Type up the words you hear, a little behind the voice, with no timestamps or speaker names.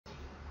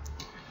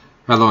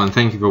Hello and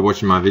thank you for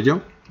watching my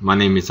video. My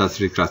name is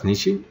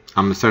Krasnichi.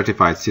 I'm a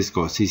certified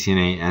Cisco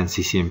CCNA and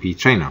CCNP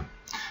trainer.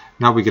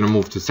 Now we're going to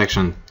move to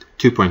section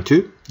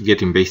 2.2,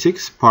 Getting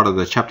Basics, part of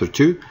the chapter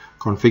 2,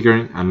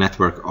 Configuring a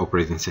Network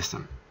Operating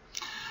System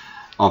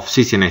of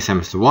CCNA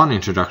Semester 1,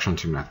 Introduction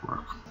to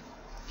Network.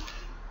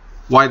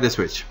 Why the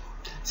switch?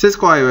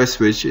 Cisco IOS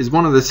switch is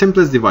one of the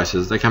simplest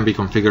devices that can be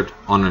configured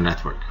on a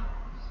network.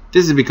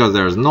 This is because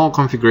there is no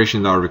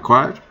configuration that are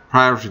required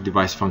prior to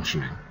device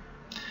functioning.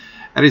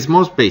 At its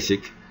most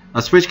basic,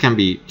 a switch can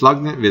be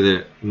plugged in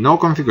with no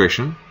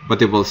configuration,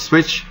 but it will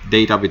switch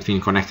data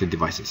between connected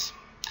devices.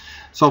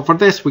 So for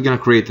this, we're going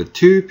to create a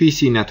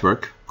 2-PC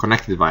network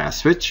connected via a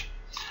switch,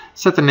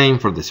 set a name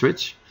for the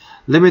switch,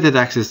 limited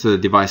access to the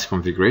device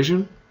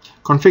configuration,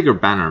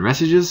 configure banner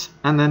messages,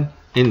 and then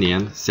in the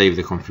end, save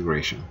the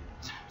configuration.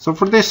 So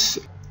for this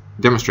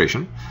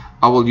demonstration,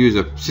 I will use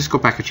a Cisco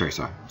packet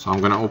tracer. So I'm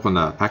going to open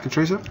the packet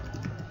tracer.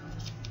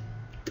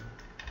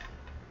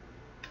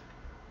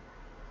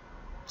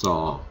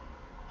 So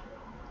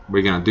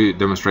we're going to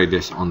demonstrate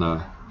this on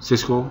the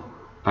Cisco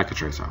packet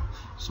tracer.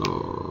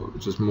 So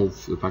just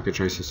move the packet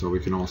tracer so we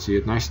can all see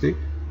it nicely.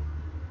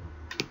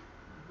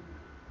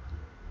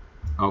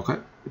 Okay.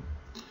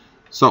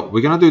 So we're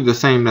going to do the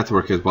same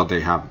network as what they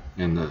have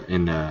in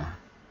the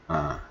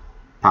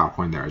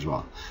PowerPoint there as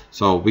well.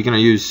 So we're going to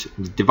use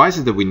the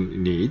devices that we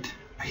need.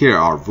 Here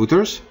are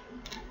routers,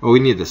 but we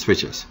need the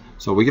switches.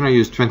 So we're going to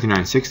use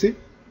 2960,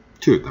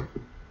 two of them.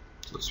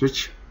 So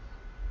switch.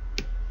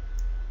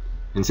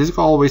 In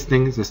Cisco, always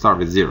things that start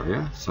with 0,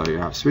 yeah? So you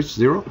have switch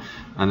 0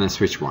 and then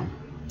switch 1.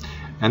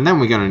 And then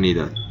we're going to need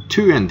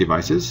two end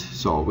devices.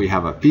 So we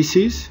have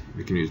PCs,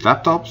 we can use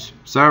laptops,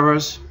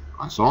 servers,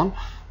 and so on.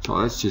 So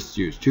let's just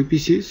use two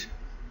PCs.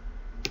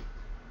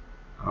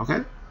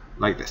 Okay,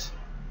 like this.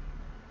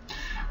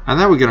 And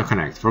then we're going to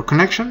connect. For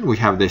connection, we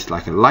have this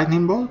like a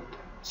lightning bolt.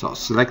 So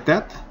select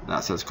that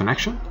says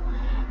connection.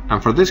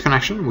 And for this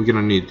connection, we're going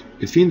to need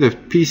between the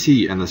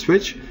PC and the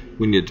switch,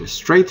 we need a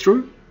straight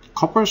through,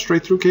 copper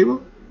straight through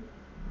cable.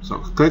 So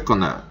click on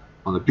the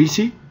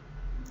PC,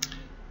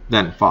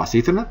 then fast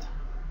Ethernet,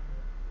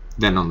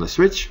 then on the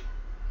switch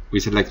we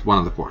select one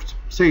of the ports,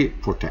 say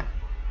port 10.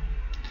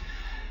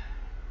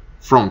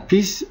 From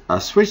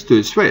switch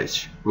to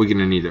switch, we're going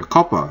to need a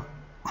copper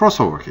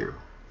crossover cable.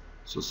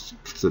 So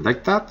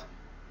select that,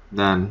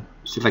 then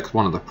select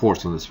one of the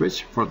ports on the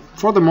switch.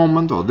 For the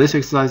moment or this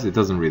exercise, it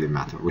doesn't really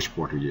matter which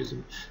port you're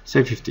using.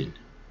 Say 15,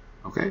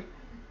 okay,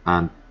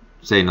 and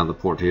say another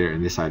port here,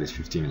 and this side is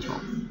 15 as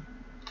well.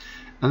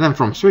 And then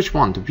from switch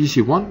 1 to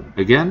PC 1,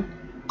 again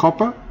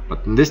copper,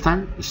 but this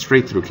time a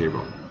straight through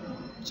cable.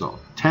 So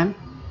 10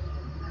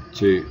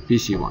 to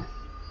PC 1.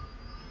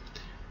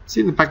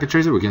 See the packet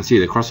tracer, we can see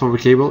the crossover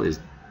cable is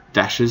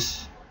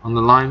dashes on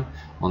the line.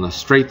 On the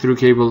straight through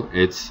cable,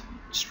 it's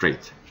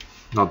straight,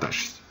 not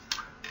dashes.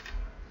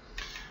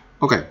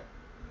 Okay.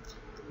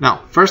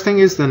 Now, first thing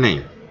is the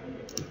name.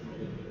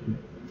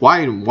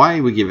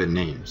 Why we give it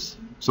names?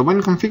 So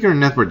when configuring a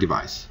network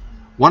device,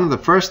 one of the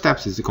first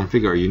steps is to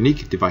configure a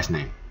unique device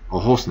name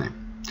or host name.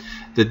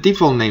 The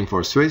default name for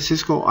a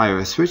Cisco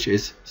IOS switch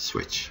is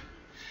switch.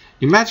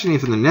 Imagine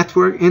if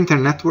the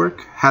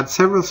inter-network had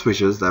several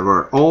switches that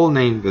were all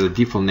named with a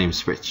default name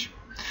switch.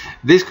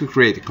 This could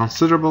create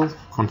considerable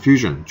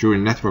confusion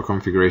during network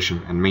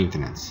configuration and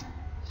maintenance.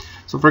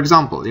 So for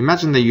example,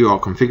 imagine that you are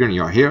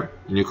here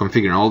and you're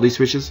configuring all these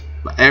switches,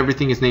 but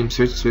everything is named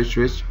switch, switch,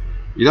 switch.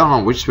 You don't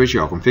know which switch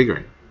you are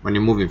configuring when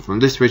you're moving from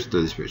this switch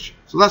to this switch.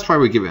 So that's why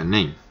we give it a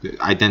name to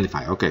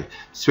identify. Okay,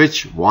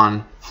 switch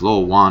 1, flow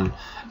 1,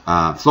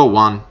 flow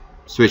 1,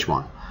 switch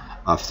 1,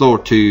 floor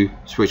 2,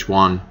 switch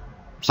 1,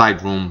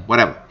 side room,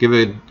 whatever. Give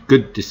it a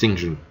good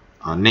distinction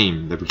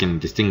name that we can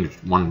distinguish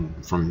one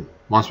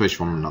switch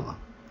from another.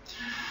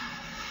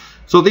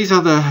 So these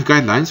are the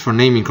guidelines for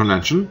naming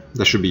convention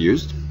that should be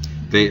used.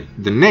 The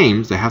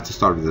names, they have to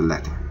start with a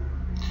letter.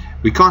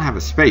 We can't have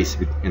a space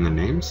in the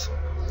names,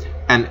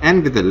 and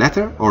end with a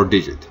letter or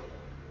digit.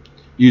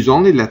 Use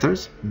only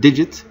letters,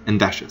 digits, and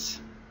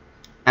dashes,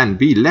 and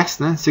be less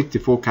than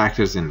 64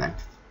 characters in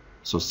length.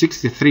 So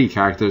 63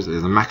 characters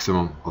is the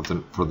maximum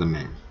for the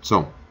name.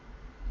 So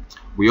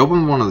we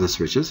open one of the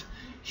switches.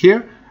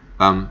 Here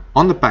on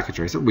the packet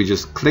tracer, we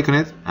just click on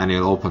it and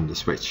it'll open the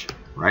switch,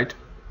 right?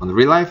 On the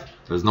real life,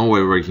 there's no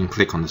way where you can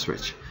click on the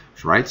switch,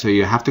 right? So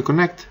you have to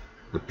connect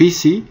the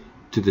PC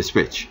to the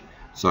switch.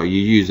 So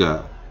you use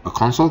a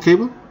console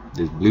cable,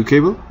 this blue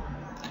cable,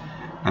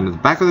 and at the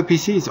back of the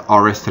PC is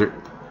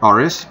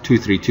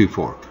RS232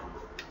 port,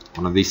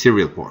 one of these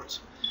serial ports.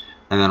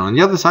 And then on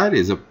the other side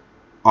is a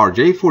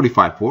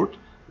RJ45 port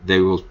they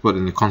will put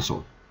in the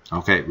console.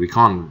 Okay, we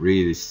can't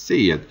really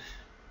see it.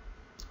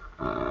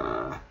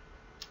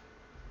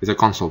 It's a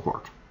console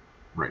port,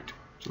 right?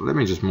 So let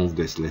me just move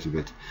this a little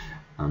bit.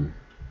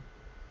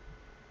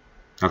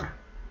 Okay.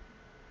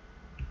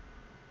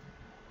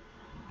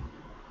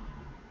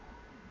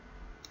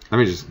 Let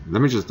me just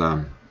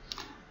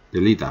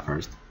delete that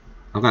first.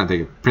 I'm gonna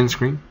take a print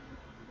screen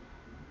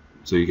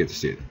so you get to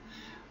see it.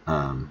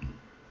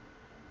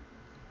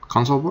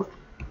 Console port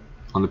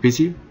on the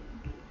PC,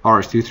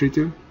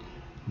 RS232.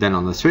 Then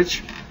on the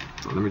switch,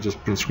 so let me just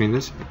print screen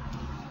this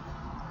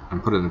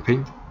and put it in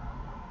Paint.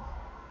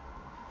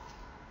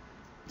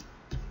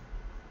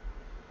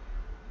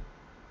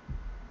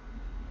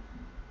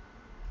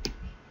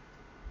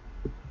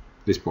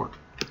 This port.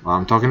 What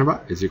I'm talking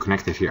about is you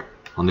connect it here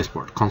on this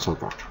port, console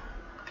port,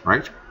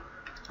 right?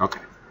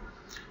 Okay.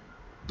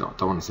 Don't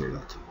want to save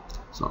that.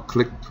 So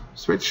click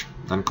switch,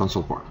 then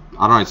console port.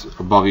 I know it's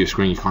above your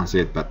screen, you can't see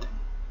it, but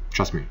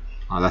trust me,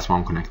 that's what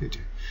I'm connected to.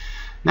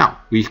 Now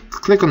we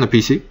click on the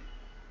PC,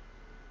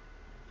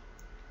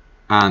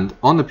 and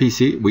on the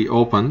PC we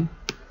open.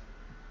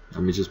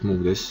 Let me just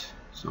move this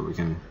so we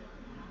can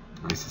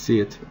nicely see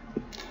it.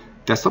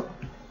 Desktop,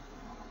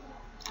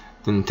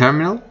 then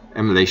terminal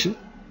emulation.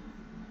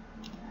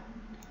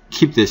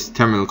 Keep this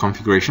terminal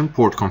configuration,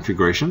 port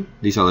configuration.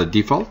 These are the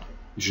default.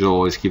 You should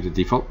always keep the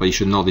default, but you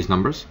should know these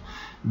numbers.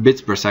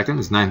 Bits per second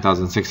is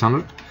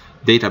 9600.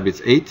 Data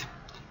bits 8.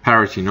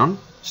 Parity none.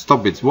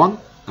 Stop bits 1.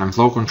 And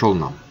flow control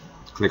none.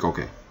 Click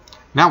OK.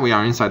 Now we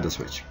are inside the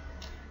switch.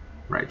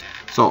 Right.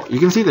 So you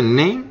can see the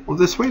name of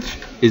the switch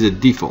is a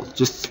default,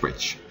 just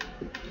switch.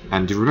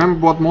 And do you remember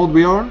what mode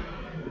we are in?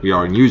 We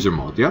are in user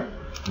mode, yeah?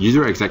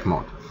 User exec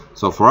mode.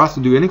 So for us to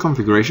do any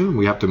configuration,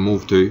 we have to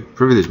move to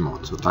privilege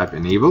mode. So type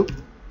enable.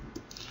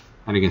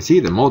 And you can see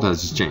the mode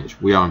has just changed.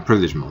 We are in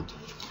privilege mode.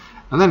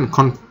 And then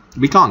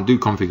we can't do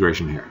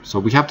configuration here. So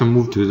we have to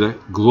move to the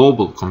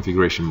global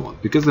configuration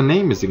mode because the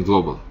name is in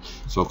global.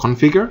 So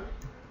configure,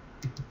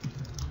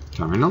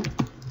 terminal,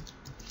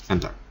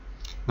 enter.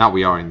 Now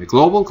we are in the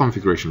global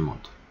configuration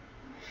mode.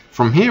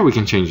 From here we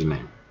can change the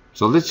name.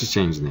 So let's just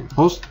change the name.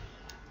 Host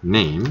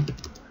name.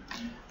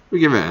 We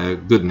give it a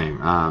good name.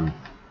 I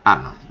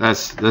don't know.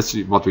 That's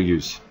what we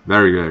use.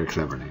 Very, very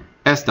clever name.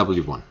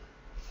 SW1.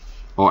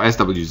 Or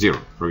SW0,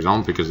 for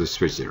example, because it's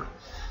switch 0.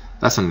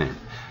 That's a name.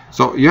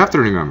 So you have to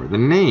remember, the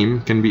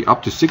name can be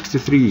up to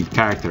 63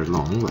 characters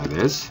long, like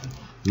this.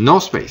 No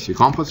space. You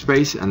can't put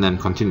space and then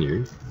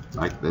continue.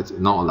 Like that's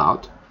not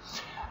allowed.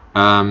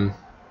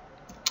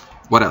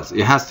 What else?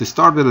 It has to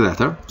start with a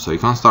letter, so you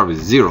can't start with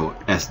 0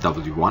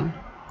 SW1.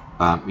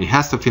 It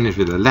has to finish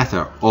with a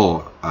letter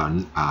or a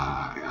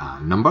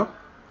number.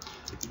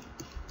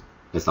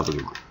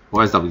 SW1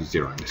 or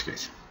SW0 in this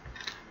case.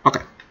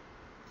 Okay.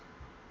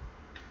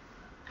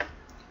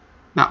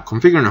 Now,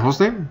 configuring a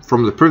hostname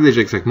from the privilege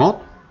exec mode,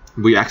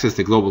 we access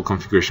the global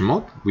configuration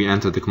mode. We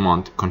enter the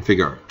command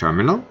configure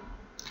terminal.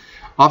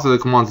 After the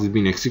command has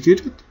been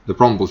executed, the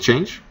prompt will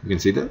change. You can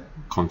see that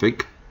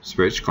config,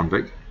 switch,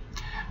 config.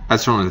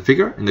 As shown in the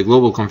figure, in the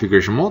global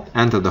configuration mode,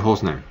 enter the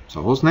hostname.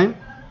 So hostname,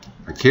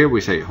 like here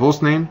we say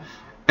hostname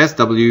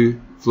SW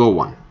flow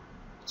 1.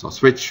 So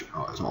switch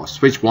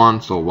 1,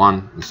 flow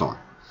 1, and so on.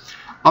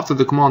 After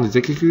the command is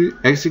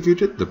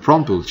executed, the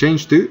prompt will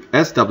change to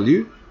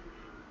SW-flow-1.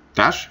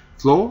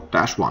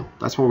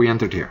 That's what we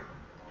entered here,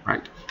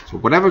 right? So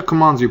whatever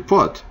commands you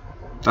put,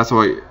 that's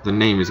what the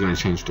name is going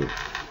to change to.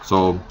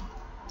 So,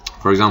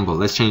 for example,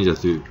 let's change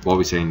that to what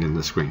we're saying in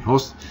the screen.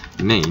 Host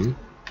name,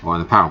 or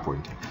in the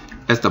PowerPoint,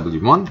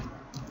 SW1,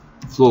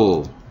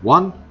 flow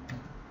 1,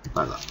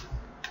 like that.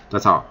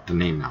 That's the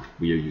name now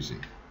we are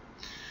using.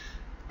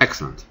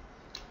 Excellent.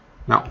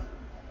 Now,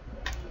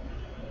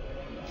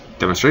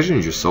 demonstration,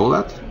 you just saw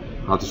that,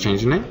 how to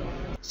change the name.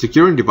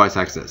 Securing device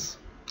access.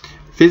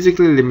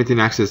 Physically limiting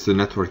access to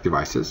network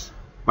devices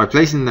by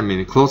placing them in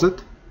a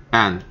closet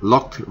and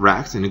locked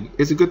racks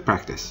is a good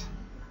practice.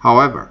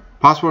 However,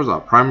 passwords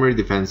are primary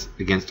defense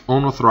against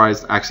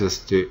unauthorized access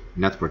to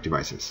network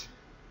devices.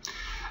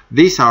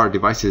 These are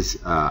devices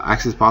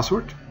access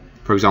password.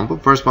 For example,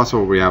 first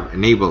password we have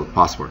enable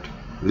password,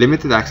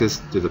 limited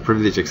access to the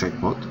privilege exec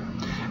mode.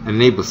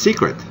 Enable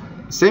secret,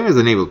 same as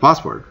enable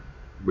password,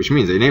 which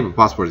means the enable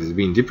password is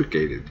being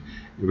deprecated.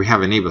 We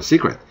have enable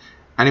secret,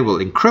 and it will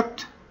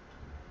encrypt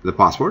the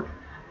password,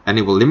 and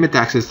it will limit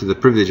access to the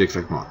privilege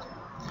exec mode.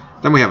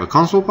 Then we have a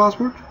console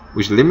password,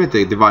 which limit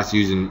the device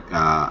using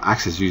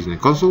access using a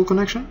console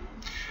connection,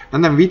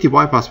 and then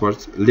VTY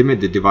passwords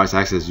limit the device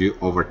access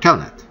over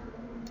telnet.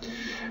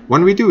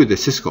 When we do the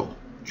Cisco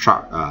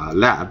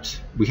labs,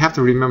 we have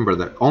to remember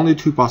that only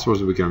two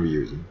passwords we're going to be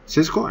using,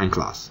 Cisco and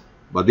class.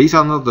 But these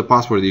are not the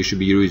passwords you should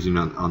be using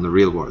on the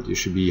real world. You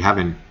should be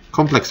having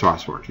complex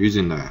password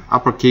using the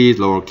upper keys,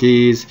 lower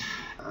keys,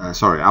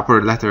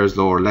 upper letters,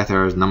 lower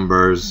letters,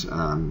 numbers,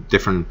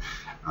 different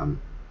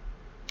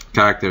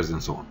characters,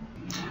 and so on.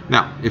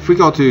 Now, if we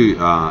go to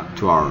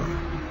our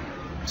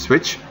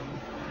switch,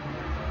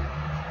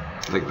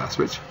 like that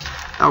switch.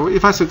 Now,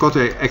 if I go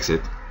to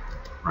exit,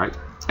 right?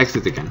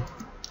 Exit again.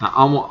 Now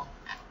I'm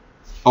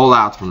all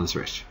out from the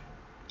switch.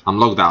 I'm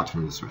logged out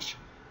from the switch.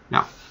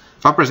 Now,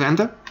 if I press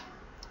enter,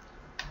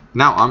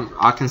 now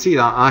I can see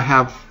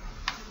that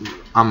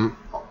I'm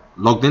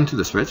logged into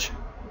the switch.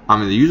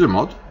 I'm in the user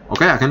mode.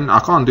 Okay, I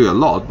can't do a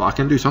lot, but I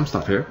can do some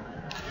stuff here.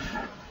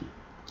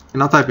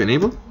 And I'll type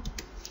enable.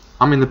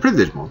 I'm in the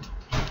privilege mode.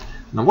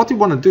 Now what you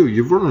want to do,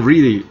 you want to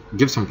really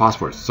give some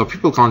passwords. So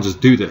people can't just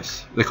do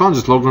this. They can't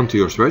just log onto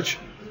your switch,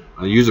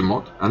 user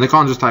mode, and they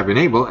can't just type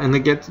enable and they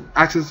get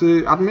access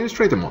to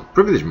administrator mode,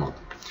 privilege mode.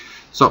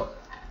 So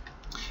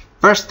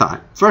first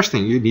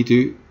thing you need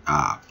to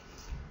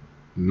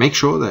make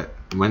sure that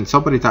when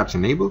somebody types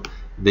enable,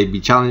 they be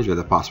challenged with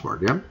a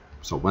password. Yeah.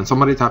 So when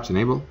somebody types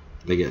enable,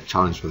 they get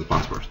challenged with the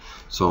password.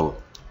 So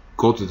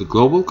go to the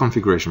global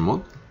configuration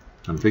mode,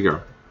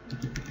 configure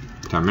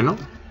terminal,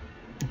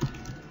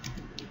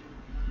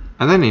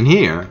 and then in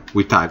here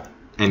we type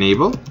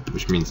enable,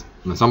 which means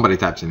when somebody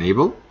types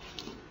enable,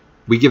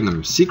 we give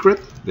them a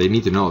secret. They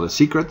need to know the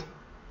secret,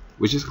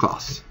 which is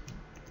class.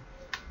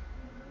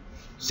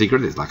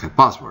 Secret is like a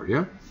password.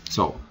 Yeah.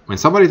 So when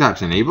somebody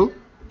types enable,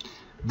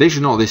 they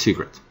should know this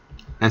secret,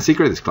 and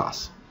secret is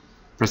class.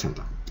 Press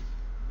enter.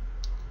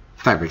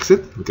 Type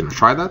exit. We're gonna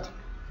try that.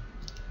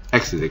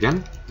 Exit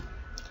again.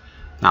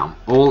 Now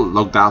all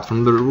logged out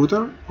from the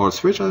router or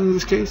switch in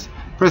this case.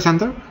 Press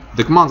enter.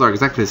 The commands are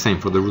exactly the same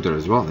for the router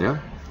as well. Yeah.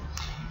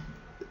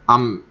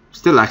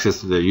 Still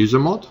access to the user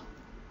mode.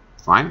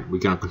 Fine. We're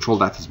gonna control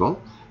that as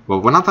well. But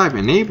when I type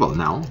enable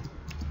now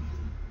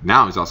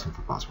it's asking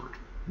for password.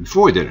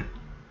 Before it didn't.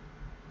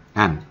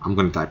 And I'm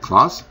gonna type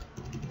class.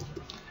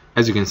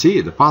 As you can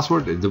see, the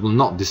password, it will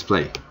not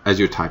display as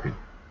you're typing.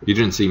 You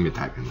didn't see me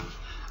typing that.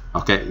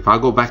 Okay, if I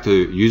go back to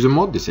user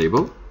mode,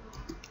 disable,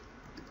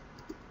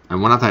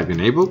 and when I type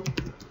enable,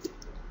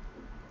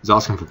 it's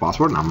asking for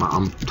password.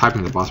 I'm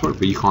typing the password,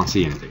 but you can't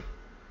see anything.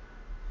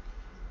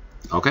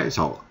 Okay,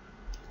 so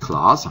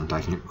class, I'm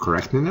typing it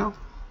correctly now.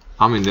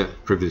 I'm in the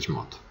privilege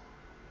mode.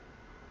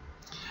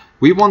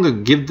 We want to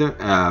give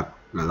the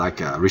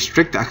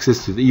restrict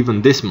access to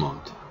even this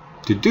mode.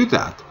 To do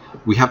that,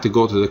 we have to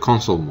go to the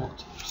console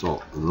mode.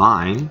 So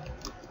line,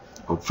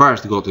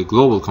 first go to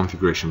global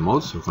configuration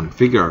mode. So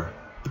configure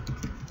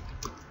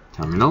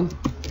terminal.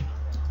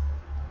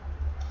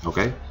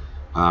 Okay,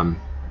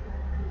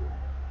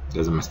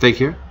 there's a mistake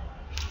here,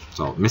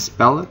 so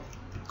misspell it.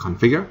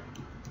 Configure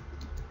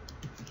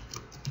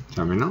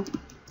terminal,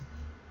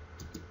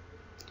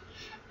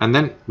 and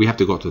then we have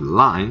to go to the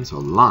line. So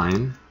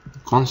line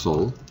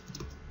console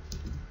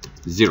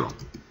 0.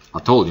 I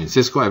told you in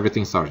Cisco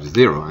everything starts at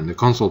 0, and the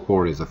console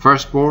port is the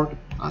first port.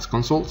 That's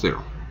console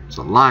 0.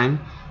 So line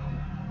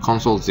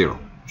console 0,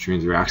 which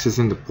means we're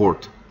accessing the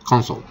port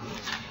console,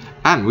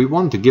 and we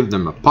want to give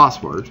them a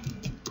password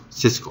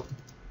Cisco.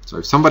 So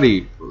if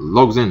somebody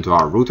logs into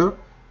our router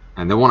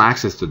and they want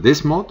access to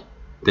this mode,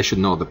 they should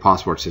know the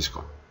password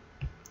Cisco.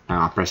 And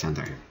I'll press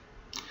enter here.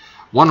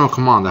 One more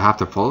command I have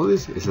to follow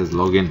this. It says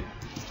login,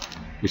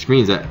 which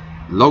means that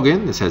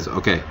login, it says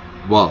okay,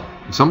 well,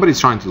 if somebody's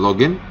trying to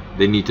log in,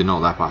 they need to know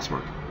that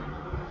password.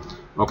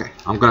 Okay,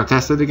 I'm gonna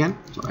test it again.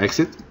 So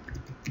exit,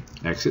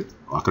 exit.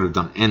 Oh, I could have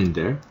done end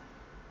there.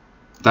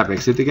 Tap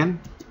exit again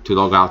to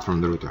log out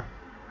from the router.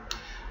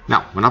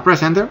 Now when I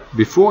press enter,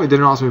 before it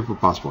didn't ask me for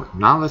password.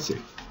 Now let's see.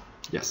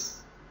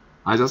 Yes,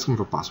 I just asking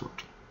for password.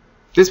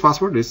 This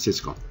password is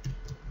Cisco.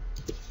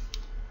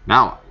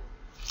 Now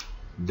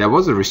there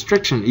was a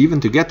restriction even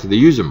to get to the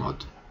user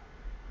mode,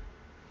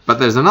 but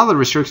there's another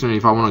restriction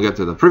if I want to get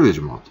to the privilege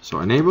mode. So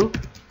enable.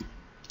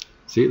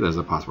 See, there's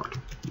a password.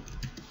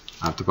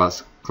 I have to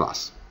pass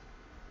class.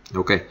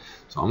 Okay,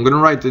 so I'm gonna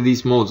write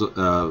these modes,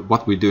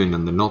 what we're doing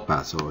on the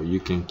notepad, so you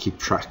can keep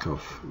track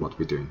of what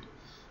we're doing.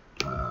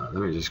 Let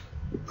me just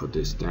put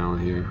this down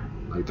here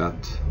like that.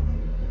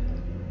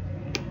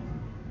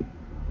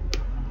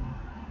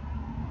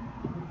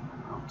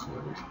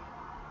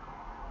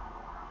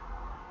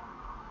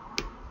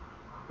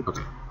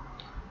 Okay,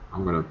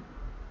 I'm gonna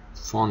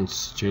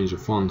change the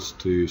fonts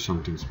to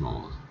something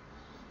small.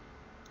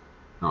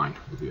 9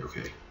 will be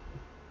okay.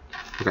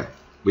 Okay,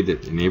 we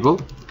did enable,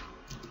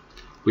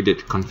 we did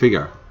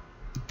configure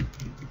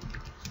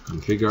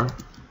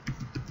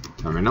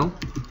terminal.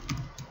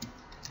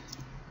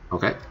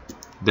 Okay,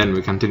 then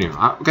we continue.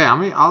 Okay, I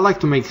mean I like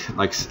to make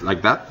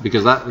like that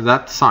because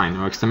that sign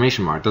or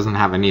exclamation mark doesn't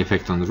have any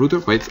effect on the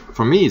router, but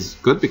for me it's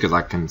good because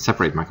I can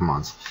separate my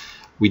commands.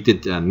 We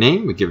did a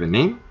name, we give a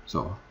name,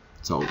 so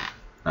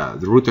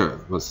the router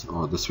was,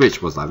 or the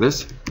switch was like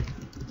this,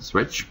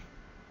 switch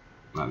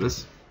like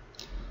this,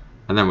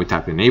 and then we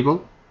type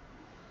enable,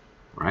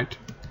 right?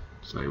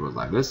 So it was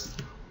like this,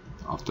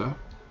 after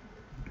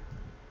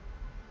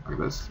like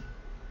this.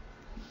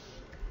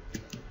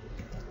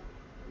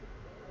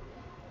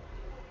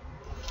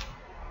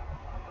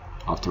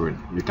 After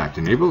we typed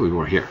enable, we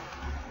were here,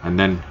 and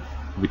then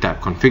we type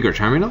configure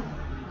terminal,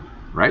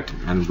 right?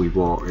 And we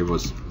were,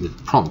 the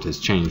prompt has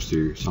changed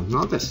to something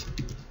like this,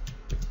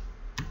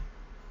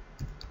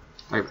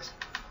 like this,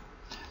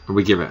 and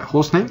we give it a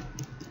host name.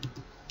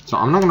 So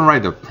I'm not going to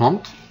write the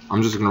prompt,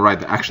 I'm just going to write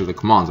the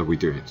commands that we're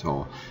doing.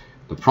 So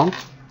the prompt,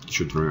 you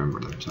should remember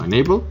them. So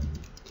enable,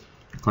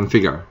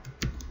 configure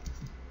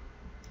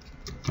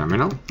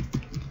terminal,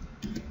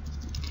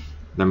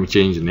 then we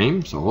change the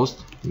name. So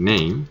host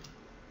name,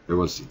 it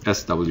was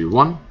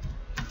SW1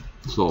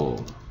 flow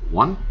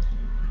 1,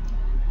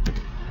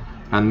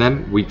 and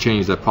then we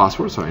change the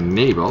password. So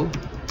enable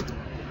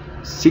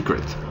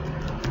secret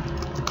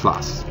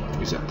class,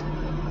 we said.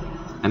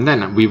 And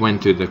then we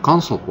went to the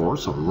console port,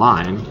 so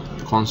line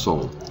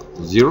console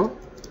 0,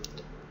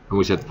 and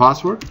we said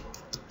password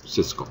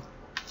Cisco.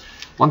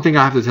 One thing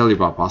I have to tell you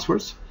about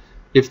passwords: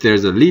 if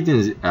there's a lead in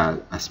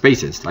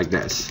spaces like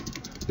this,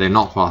 they're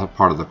not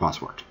part of the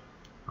password,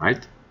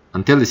 right?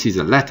 Until it sees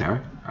a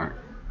letter,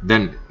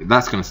 then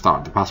that's going to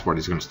start. The password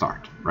is going to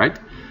start, right?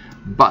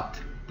 But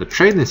the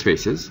trading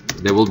spaces,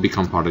 they will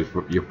become part of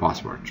your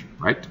password,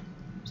 right?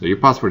 So your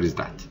password is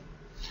that.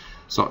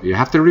 So you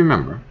have to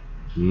remember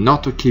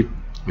not to keep,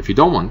 if you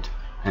don't want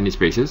any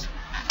spaces,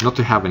 not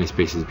to have any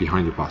spaces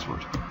behind your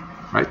password,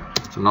 right?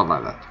 So not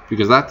like that,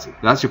 because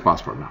that's your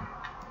password now.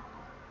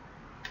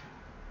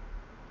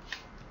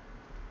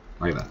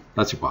 Like that.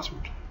 That's your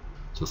password.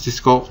 So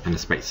Cisco and a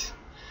space.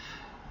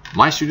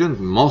 My students,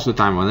 most of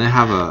the time, when they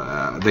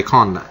have they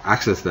can't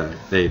access the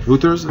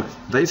routers,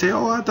 they say,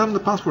 "Oh, I've done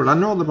the password. I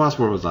know the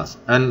password was that,"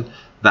 and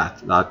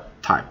that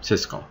type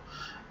Cisco.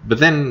 But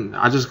then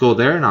I just go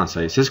there and I'll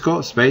say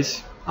Cisco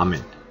space, I'm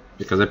in,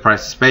 because I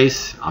press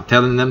space. I'm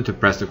telling them to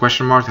press the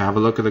question mark to have a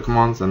look at the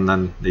commands, and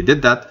then they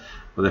did that,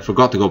 but they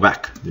forgot to go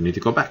back. They need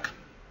to go back.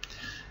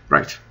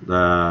 Right.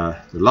 The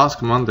last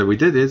command that we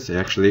did is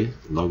actually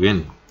log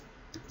in.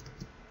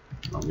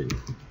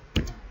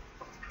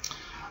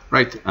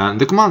 Right, and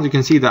the commands, you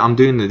can see that I'm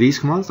doing these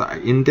commands, I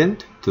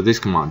indent to this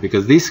command,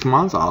 because these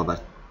commands are the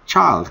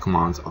child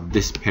commands of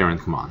this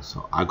parent command.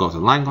 So I go to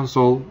line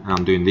console and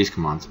I'm doing these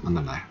commands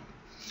under there.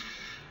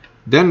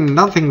 Then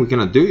another thing we're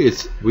going to do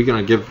is we're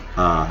going to give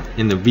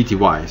in the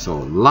VTY, so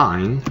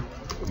line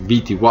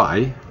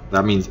VTY,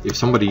 that means if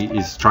somebody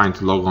is trying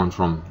to log on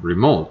from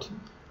remote,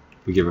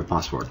 we give a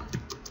password.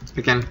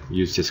 Again,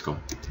 use Cisco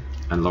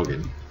and log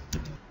in.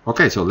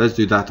 Okay, so let's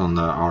do that on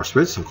our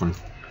switch. So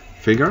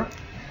configure,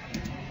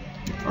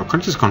 or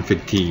just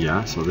config T,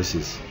 yeah. So this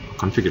is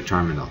configure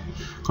terminal.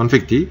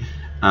 Config T,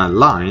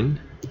 line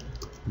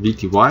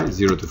VTY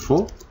 0 to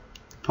 4,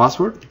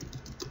 password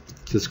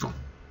Cisco.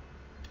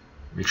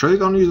 Make sure you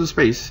don't use a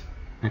space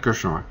and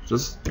question mark.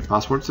 Just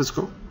password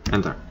Cisco.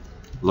 Enter.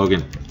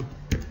 Login.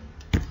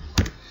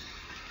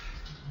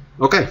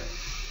 Okay.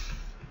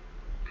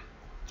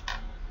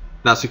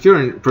 Now,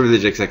 securing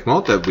privilege exec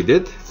mode that we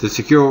did. To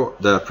secure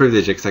the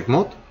privilege exec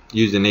mode,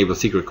 use enable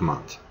secret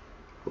command,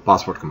 or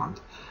password command.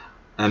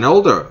 An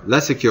older,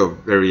 less secure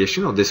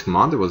variation of this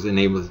command was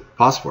enable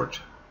password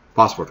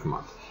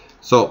command.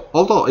 So,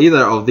 although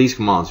either of these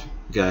commands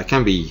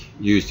can be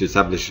used to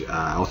establish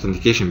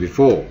authentication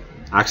before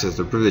access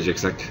to privilege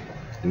exec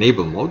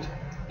enable mode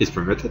is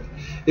permitted,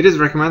 it is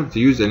recommended to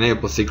use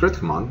enable secret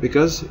command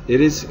because it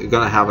is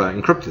going to have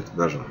an encrypted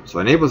version. So,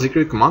 enable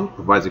secret command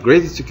provides the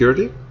greatest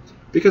security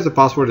because the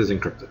password is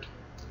encrypted.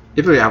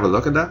 If we have a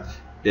look at that,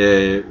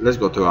 let's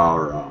go to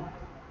our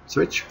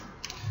switch.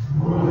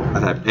 I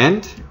type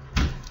end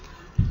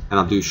and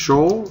I'll do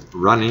show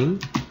running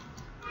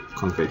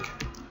config.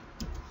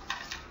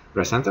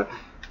 Press enter.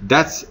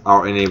 That's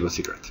our enable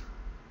secret.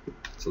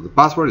 So the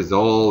password is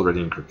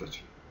already encrypted.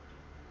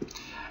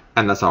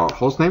 And that's our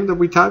host name that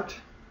we typed.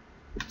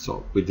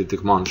 So we did the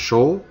command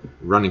show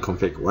running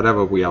config,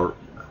 whatever we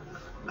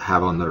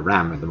have on the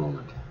RAM at the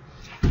moment.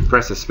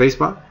 Press the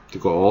spacebar to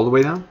go all the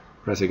way down.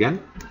 Press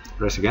again.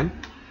 Press again.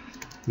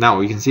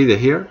 Now you can see that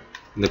here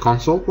in the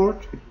console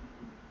port,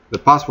 the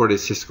password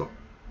is Cisco.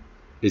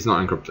 It's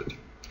not encrypted.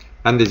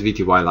 And this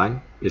VTY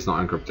line is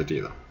not encrypted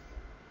either.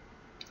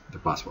 The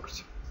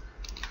passwords.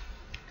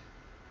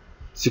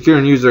 Secure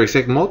in user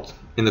exec mode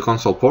in the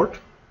console port.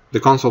 The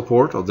console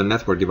port of the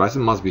network devices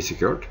must be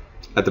secured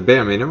at the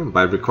bare minimum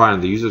by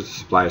requiring the user to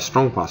supply a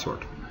strong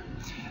password.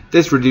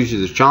 This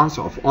reduces the chance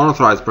of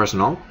unauthorized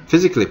personnel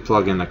physically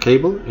plugging a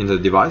cable into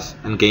the device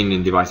and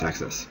gaining device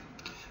access.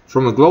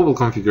 From a global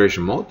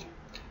configuration mode,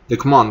 the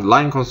command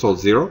line console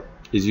 0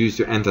 is used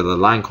to enter the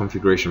line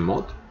configuration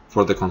mode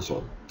for the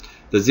console.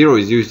 The 0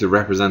 is used to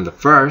represent the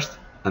first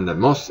and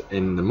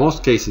in the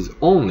most cases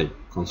only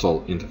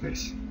console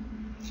interface.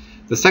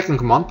 The second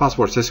command,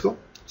 password Cisco,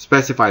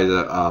 specifies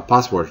the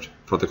password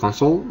for the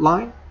console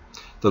line.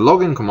 The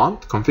login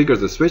command configures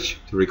the switch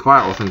to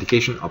require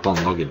authentication upon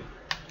login.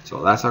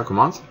 So that's our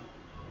commands.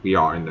 We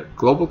are in the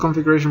global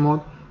configuration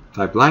mode.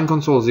 Type line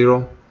console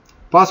 0,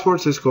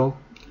 password Cisco,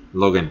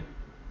 login.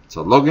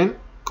 So login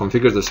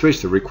configures the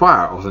switch to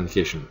require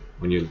authentication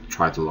when you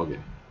try to log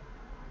in.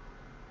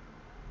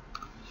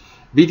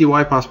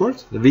 VTY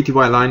passwords. The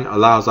VTY line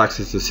allows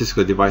access to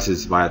Cisco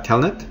devices via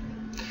telnet.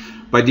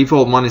 By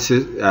default, many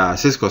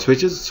Cisco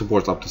switches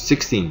support up to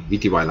 16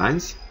 VTY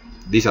lines.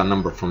 These are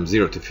numbered from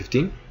 0 to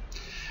 15.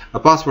 A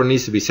password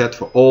needs to be set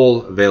for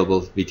all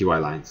available VTY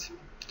lines.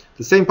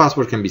 The same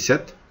password can be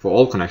set for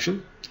all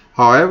connections.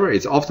 However,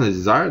 it's often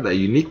desired that a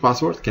unique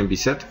password can be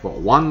set for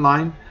one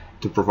line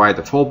to provide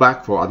a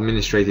fallback for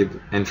administrative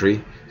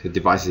entry to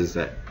devices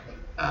that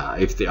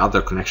if the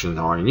other connections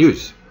are in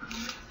use.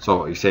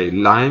 So you say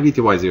line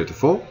VTY 0 to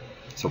 4.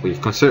 So we're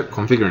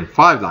configuring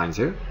 5 lines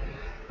here,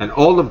 and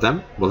all of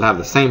them will have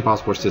the same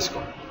password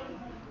Cisco.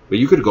 But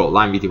you could go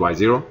line VTY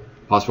 0,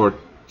 password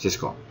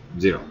Cisco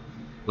 0.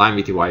 Line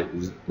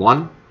VTY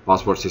 1,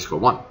 password Cisco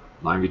 1.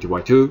 Line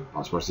VTY 2,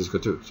 password Cisco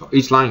 2. So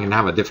each line can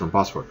have a different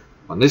password.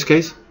 But in this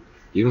case,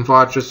 even for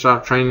our just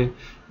training,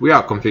 we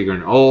are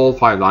configuring all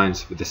 5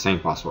 lines with the same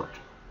password.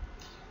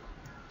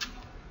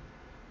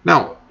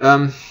 Now,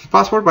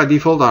 password by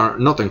default are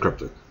not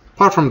encrypted,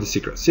 apart from the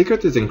secret.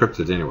 Secret is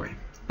encrypted anyway.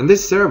 And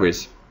this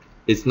service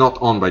is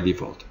not on by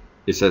default.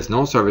 It says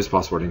no service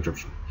password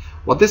encryption.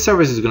 What this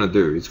service is going to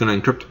do, it's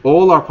going to encrypt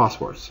all our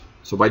passwords.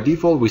 So by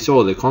default, we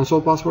saw the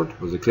console password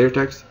was the clear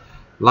text,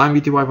 line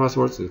VTY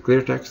passwords is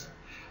clear text.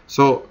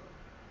 So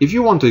if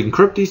you want to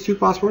encrypt these two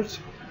passwords,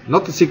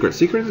 not the secret,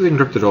 secret is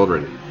encrypted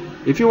already.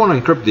 If you want to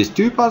encrypt these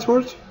two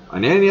passwords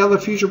and any other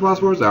future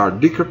passwords that are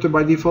decrypted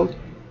by default,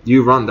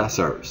 you run that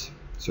service.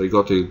 So you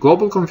go to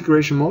global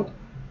configuration mode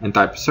and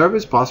type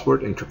service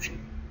password encryption.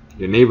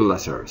 You enable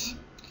that service.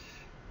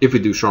 If we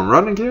do show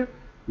running here,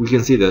 we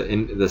can see that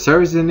the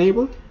service is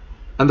enabled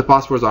and the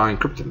passwords are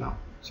encrypted now.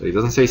 So it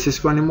doesn't say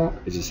Cisco anymore,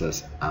 it just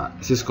says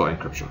Cisco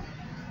encryption.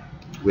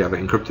 We have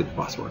an encrypted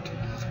password.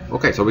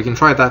 Okay, so we can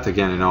try that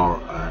again in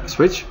our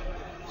switch.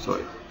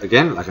 So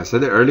again, like I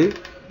said earlier,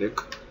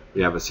 look,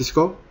 we have a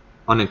Cisco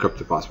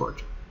unencrypted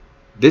password.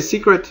 This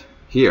secret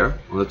here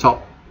on the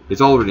top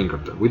is already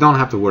encrypted. We don't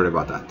have to worry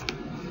about that.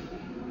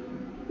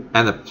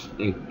 And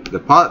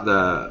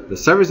the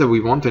service that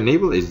we want to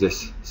enable is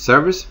this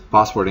service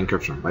password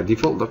encryption. By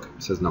default, look,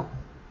 it says no.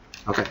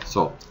 Okay,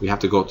 so we have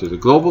to go to the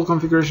global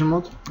configuration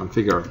mode,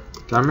 configure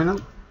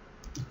terminal,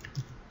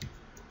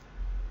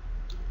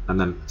 and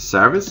then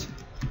service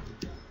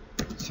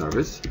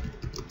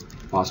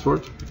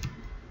password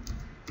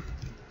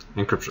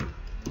encryption.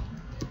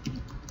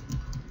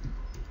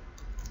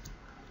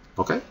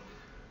 Okay,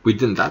 we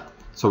did that,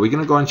 so we're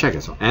gonna go and check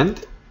it. So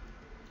end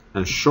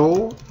and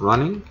show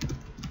running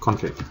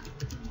config.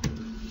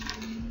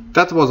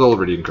 That was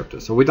already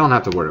encrypted, so we don't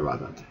have to worry about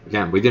that.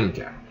 Again, we didn't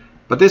care.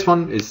 But this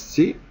one is,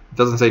 see, it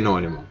doesn't say no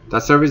anymore.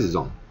 That service is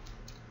on.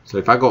 So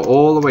if I go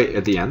all the way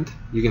at the end,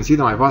 you can see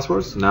that my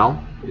passwords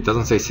now, it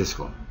doesn't say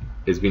Cisco.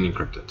 It's been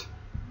encrypted.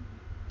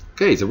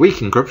 Okay, it's a weak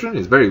encryption,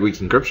 it's very weak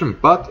encryption,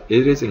 but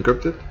it is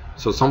encrypted,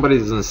 so somebody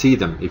doesn't see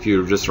them if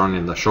you're just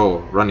running the show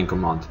running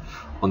command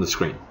on the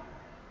screen.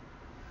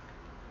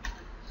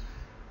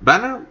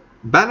 Banner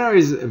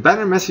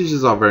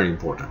messages are very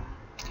important.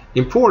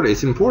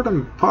 It's an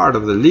important part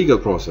of the legal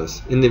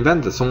process in the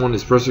event that someone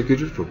is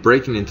prosecuted for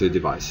breaking into a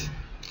device.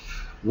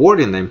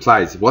 Wording that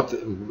implies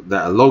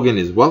that a login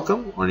is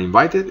welcome or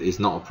invited is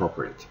not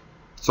appropriate.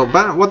 So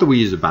what do we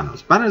use with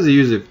banners? Banners are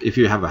used if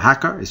you have a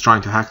hacker is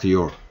trying to hack to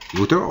your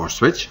router or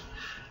switch,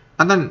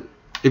 and then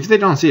if they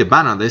don't see a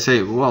banner, they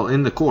say, well,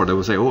 in the core they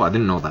will say, oh, I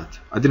didn't know that.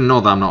 I didn't know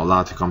that I'm not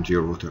allowed to come to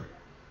your router.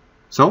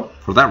 So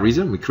for that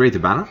reason, we create a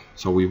banner.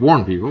 So we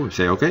warn people. We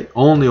say, okay,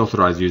 only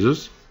authorized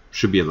users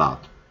should be allowed,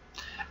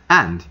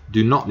 and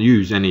do not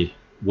use any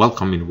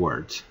welcoming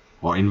words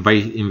or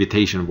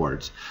invitation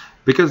words,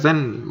 because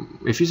then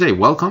if you say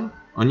welcome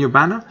on your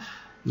banner,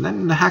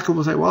 then the hacker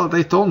will say, well,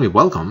 they told me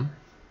welcome.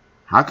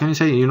 How can you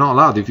say you're not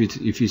allowed if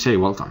you say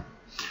welcome?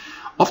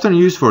 Often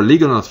used for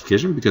legal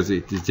notification because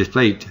it is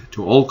displayed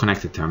to all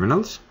connected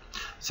terminals.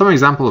 Some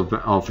example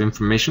of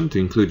information to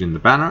include in the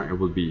banner, it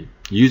will be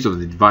use of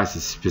the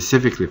devices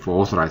specifically for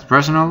authorized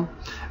personnel,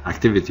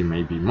 activity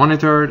may be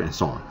monitored, and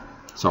so on.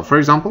 So for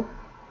example,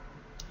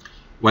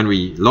 when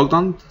we logged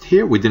on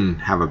here, we didn't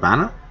have a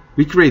banner.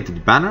 We created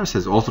the banner,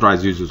 says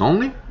authorized users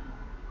only,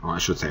 or I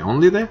should say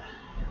only there,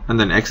 and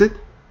then exit,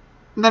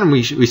 and then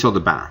we saw the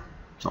banner,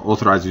 so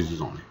authorized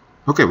users only.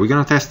 Okay, we're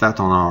gonna test that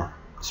on our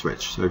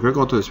switch. So if we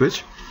go to the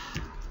switch,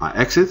 I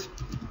exit,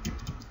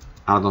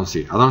 I don't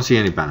see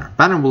any banner.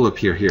 Banner will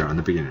appear here in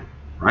the beginning,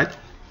 right?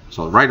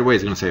 So right away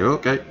it's gonna say,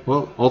 okay,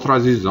 well,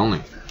 authorized users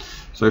only.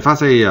 So if I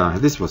say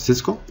this was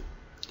Cisco,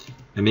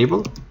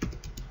 enable,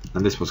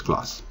 and this was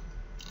class.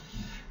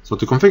 So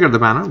to configure the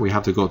banner, we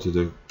have to go to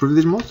the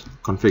privilege mode,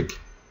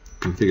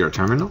 configure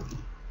terminal,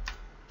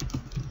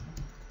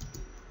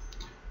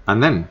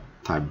 and then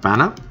type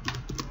banner,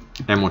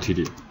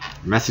 MOTD,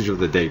 message of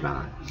the day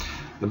banner.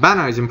 The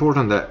banner is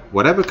important that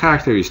whatever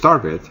character you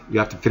start with, you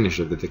have to finish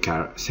it with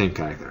the same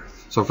character.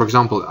 So for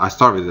example, I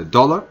start with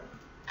 $,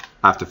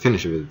 I have to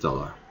finish it with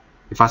 $.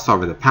 If I start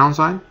with a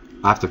 £sign,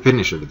 I have to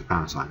finish it with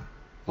the £sign.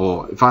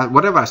 Or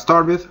whatever I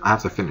start with, I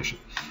have to finish it.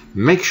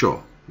 Make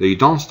sure that you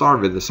don't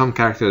start with some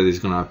character that is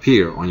going to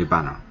appear on your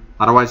banner.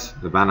 Otherwise,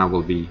 the banner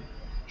will be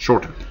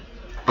shortened.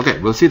 Okay,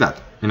 we'll see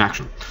that in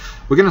action.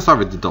 We're going to start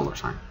with the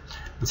 $sign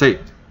and say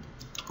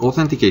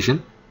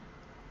authentication,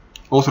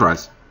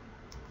 authorized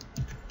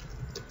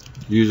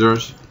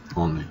users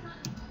only.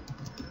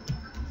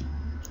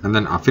 And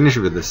then I'll finish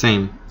it with the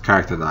same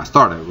character that I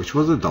started, which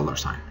was a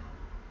 $sign.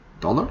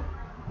 $.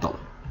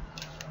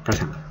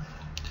 Press enter.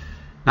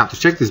 Now to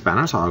check this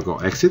banner, so I'll go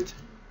exit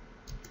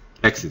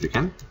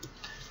again.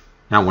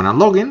 Now when I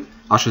log in,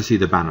 I should see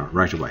the banner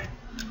right away.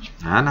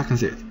 And I can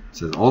see it. It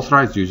says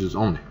authorized users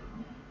only.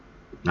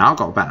 Now I've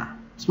got a banner,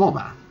 small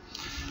banner.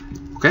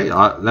 Okay,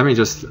 let me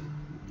just,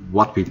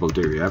 what people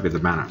do with the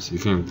banners. You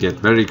can get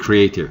very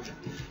creative.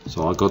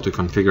 So I'll go to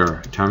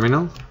configure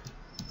terminal,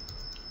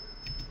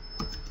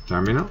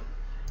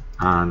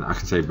 and I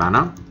can say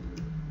banner,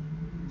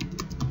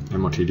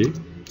 MOTD,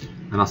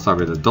 and I'll start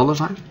with a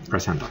 $sign,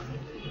 press enter.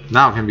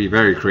 Now I can be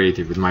very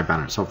creative with my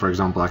banner. So for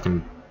example, I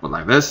can put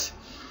like this,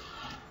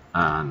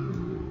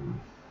 and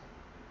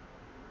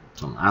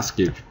some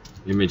ASCII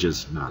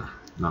images. No,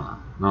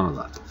 none of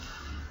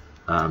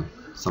that.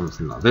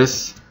 Something like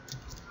this.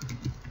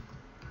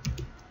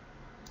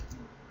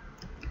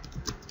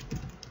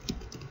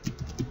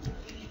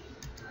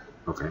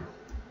 Okay.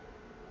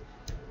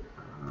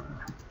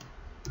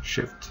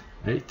 Shift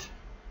 8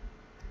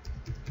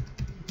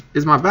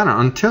 is my banner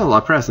until I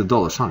press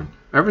the $sign.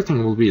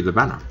 Everything will be the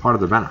banner, part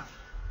of the banner.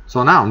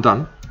 So now I'm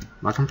done.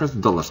 I can press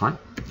the $sign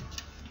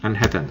and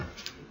hit enter.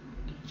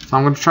 So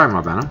I'm going to try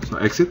my banner. So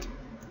exit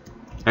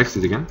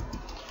again.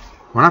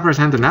 When I press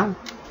enter now,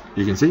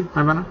 you can see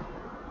my banner.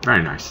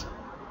 Very nice.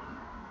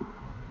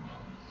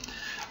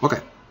 Okay,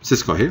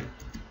 Cisco here.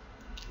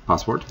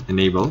 Password,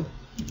 enable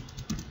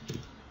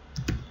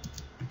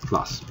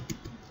class.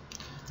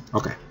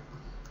 Okay.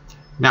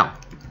 Now,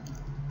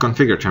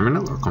 configure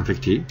terminal or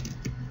config T.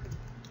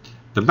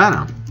 The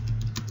banner,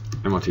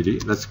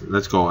 MOTD.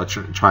 Let's go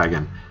try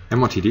again.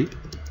 MOTD.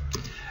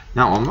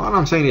 Now, what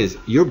I'm saying is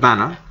your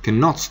banner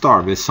cannot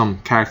start with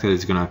some character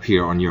that's going to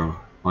appear on your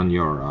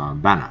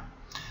banner.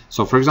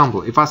 So, for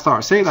example, if I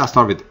start, say that I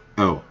start with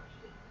O.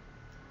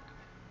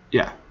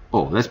 Yeah,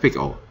 O. Let's pick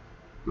O.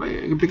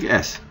 Pick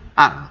S.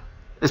 I don't know.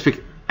 Let's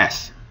pick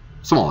S.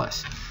 Small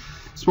s.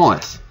 Small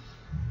s.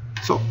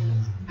 So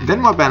then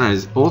my banner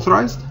is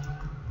authorized,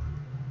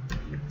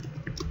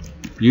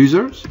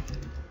 users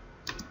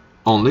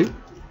only,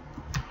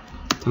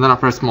 and then I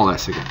press small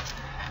s again.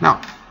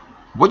 Now,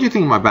 what do you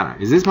think of my banner?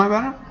 Is this my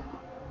banner?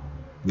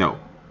 No,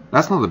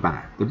 that's not the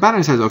banner. The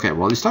banner says, okay,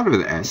 well, you started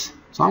with S,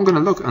 so I'm going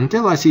to look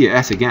until I see a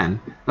S again.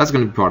 That's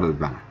going to be part of the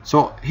banner.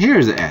 So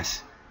here's the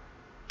S.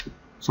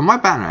 So my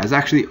banner has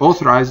actually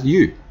authorized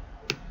you.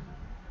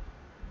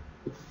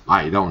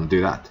 I don't want to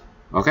do that.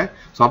 Okay,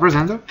 so I'll press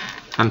enter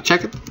and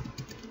check it.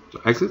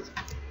 So exit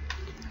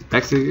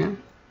again.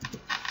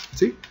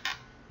 See,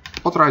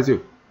 authorize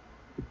you.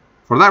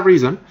 For that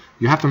reason,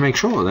 you have to make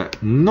sure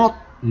that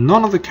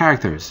none of the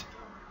characters,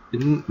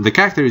 the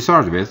character you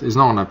started with, is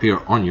not going to appear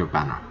on your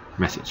banner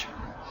message.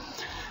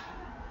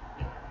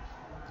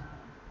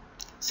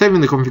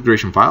 Saving the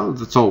configuration file.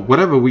 So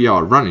whatever we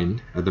are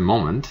running at the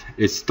moment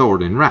is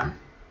stored in RAM.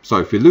 So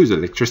if we lose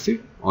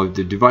electricity or if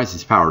the device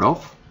is powered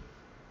off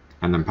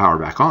and then powered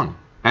back on,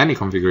 any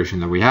configuration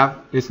that we have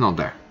is not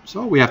there.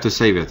 So we have to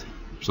save it.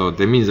 So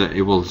that means that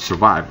it will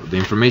survive. The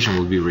information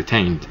will be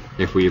retained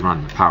if we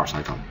run the power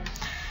cycle.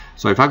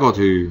 So if I go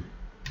to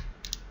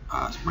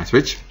my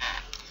switch,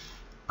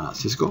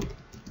 Cisco,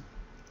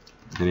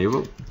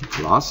 enable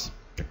class,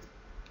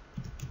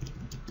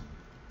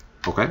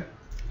 okay,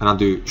 and I'll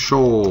do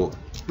show.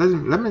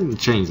 Let me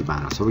change the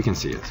banner so we can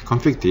see it.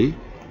 Config T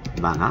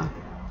banner.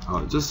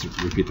 Oh, just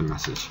repeat the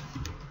message.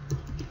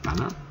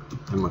 Banner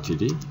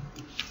MOTD,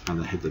 and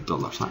then hit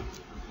the $sign,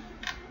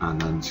 and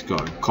then just go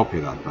and copy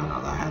that banner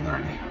that I had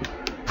already.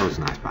 That was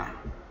a nice banner.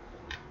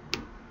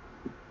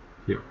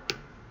 Here,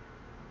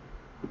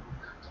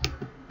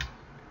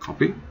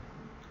 copy,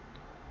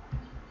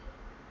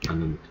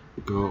 and then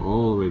go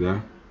all the way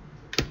there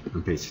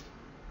and paste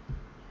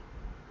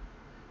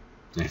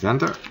it. Hit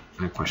enter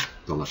and question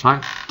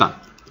 $sign. Done.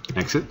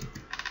 Exit.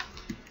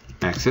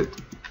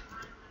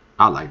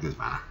 I like this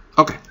banner.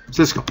 Okay,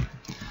 Cisco.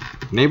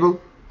 Enable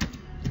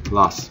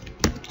class.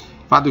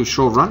 If I do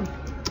show run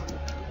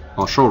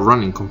or show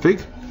running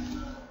config,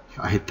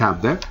 I hit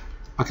tab there.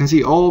 I can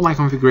see all my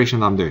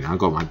configuration that I'm doing. I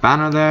got my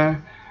banner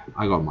there.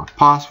 I got my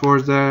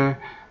passwords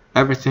there.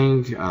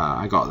 Everything.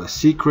 I got the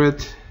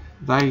secret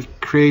that I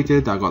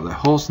created. I got the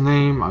host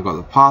name. I got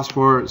the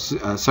password,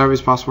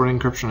 service password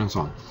encryption, and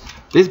so on.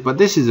 But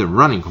this is a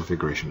running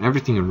configuration.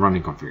 Everything in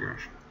running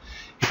configuration.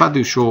 If I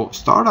do show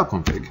startup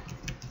config,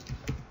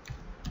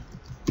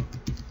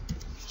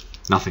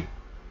 nothing.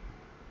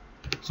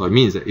 So it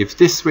means that if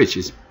this switch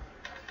is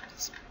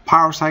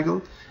power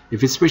cycle,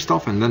 if it's switched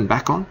off and then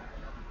back on,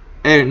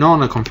 no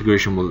other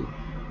configuration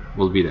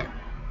will be there.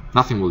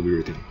 Nothing will be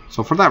retained.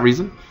 So for that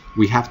reason,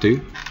 we have to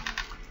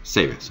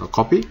save it. So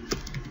copy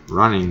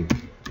running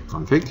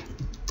config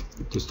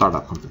to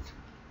startup config.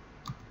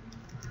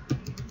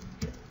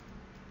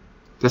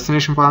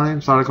 Destination file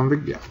name, startup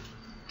config, yeah.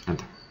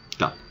 Enter.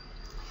 Done.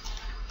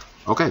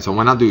 Okay, so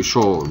when I do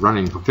show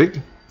running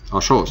config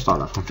or show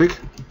startup config,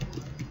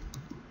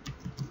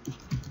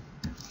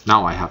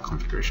 now I have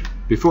configuration.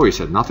 Before you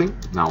said nothing,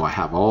 now I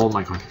have all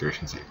my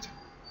configuration saved.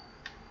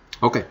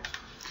 Okay,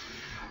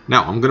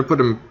 now I'm gonna put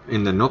them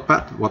in the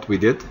notepad what we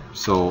did.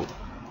 So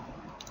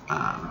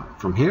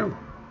from here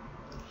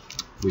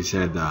we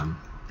said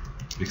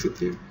exit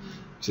here, we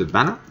said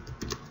banner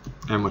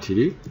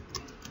MOTD,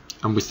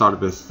 and we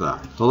started with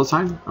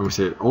 $sign, and we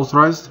said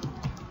authorized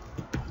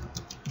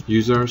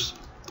users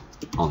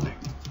only,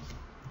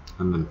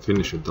 and then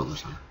finish with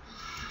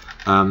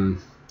 $sign.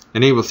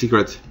 Enable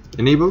secret,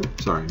 enable,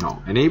 sorry,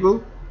 no,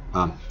 enable,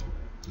 no,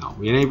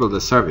 we enable the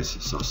service,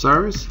 so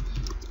service,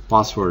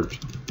 password,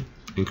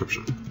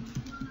 encryption,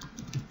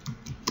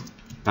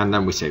 and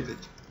then we saved it.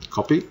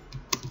 Copy,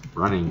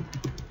 running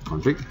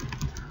config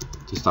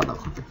to startup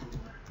config.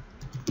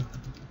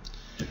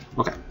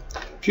 Okay,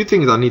 a few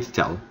things I need to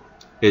tell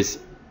is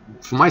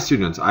for my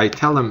students, I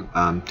tell them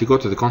to go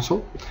to the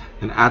console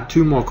and add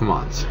 2 more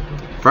commands.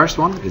 First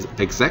one is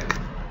exec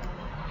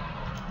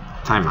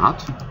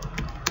timeout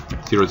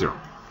 00.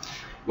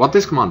 What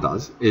this command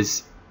does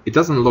is it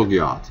doesn't log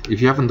you out.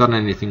 If you haven't done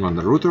anything on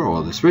the router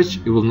or the switch,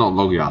 it will not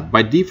log you out.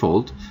 By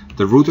default,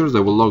 the routers, they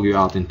will log you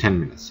out in 10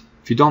 minutes.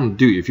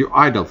 If you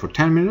idle for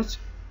 10 minutes,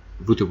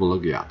 the router will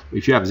log you out.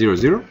 If you have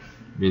 00,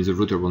 means the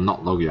router will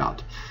not log you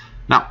out.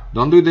 Now,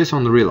 don't do this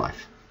on the real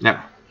life.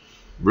 Never.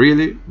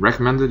 Really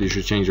recommended you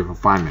should change it for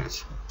 5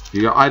 minutes.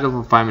 If you're idle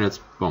for 5 minutes,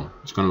 boom,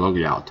 it's going to log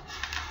you out.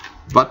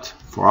 But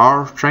for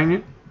our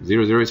training,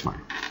 00 is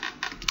fine.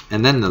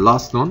 And then the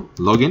last one,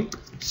 login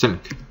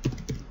sync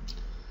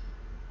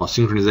or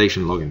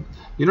synchronization login.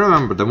 You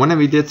remember that whenever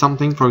we did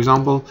something, for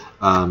example,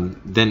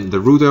 then the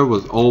router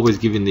was always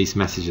giving these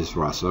messages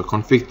for us. So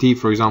config T,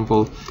 for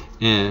example,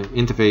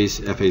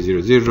 interface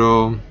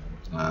FA00,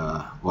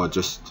 or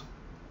just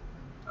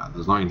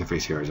there's no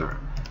interface here, is there?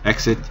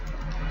 Exit.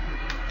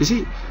 You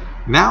see,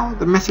 now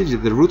the message,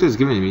 the router is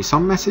giving me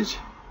some message,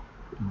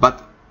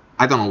 but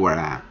I don't know where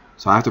I am,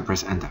 so I have to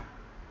press enter,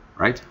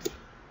 right?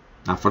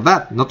 Now for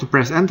that, not to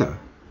press enter,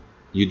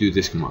 you do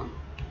this command,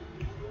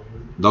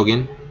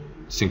 login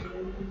sync.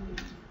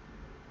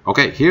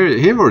 Okay, here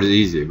it was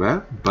easy,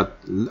 but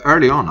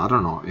early on, I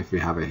don't know if we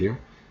have it here.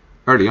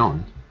 Early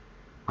on,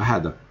 I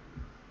had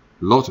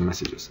lots of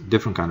messages,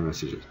 different kind of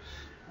messages.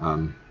 I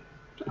don't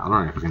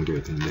know if I can do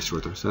it in this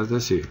router. So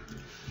let's see.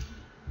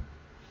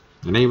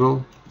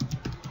 Enable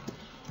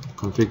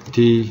config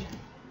T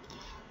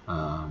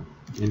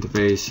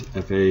interface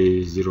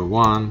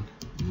FA01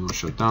 no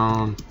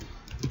shutdown,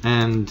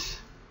 and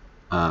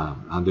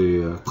I'll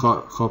do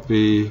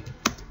copy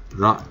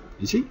run.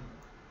 You see?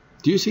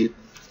 Do you see it?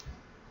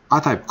 I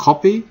type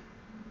copy,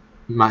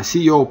 my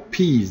COP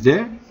is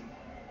there,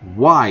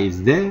 Y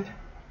is there,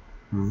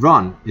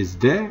 run is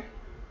there,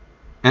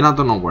 and I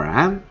don't know where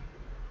I am,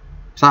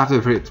 so I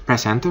have to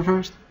press enter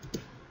first,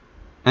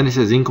 and it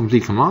says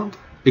incomplete command.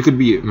 It could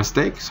be a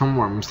mistake,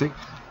 somewhere mistake.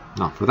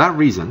 Now for that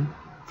reason,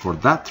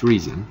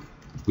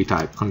 we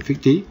type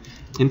config T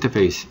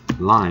interface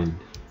line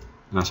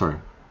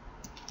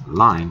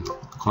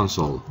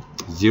console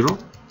 0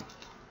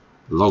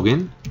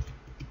 login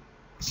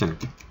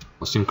sync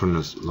or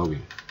synchronous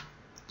login,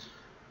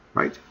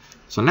 right?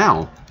 So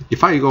now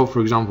if I go,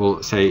 for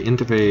example, say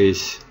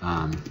interface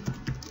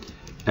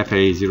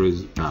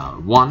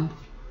FA01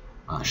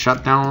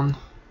 shutdown,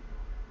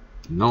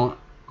 no,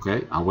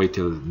 okay, I'll wait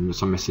till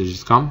some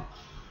messages come,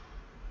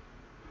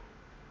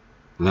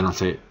 and then I'll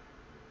say,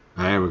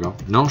 there we go,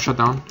 no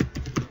shutdown,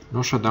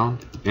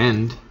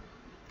 and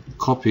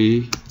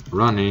copy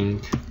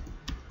running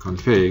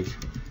config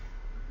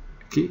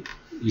key.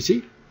 You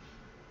see,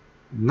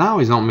 now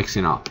it's not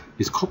mixing up,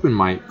 it's copying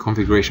my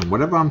configuration.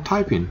 Whatever I'm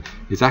typing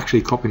is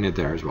actually copying it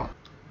there as well.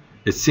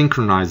 It's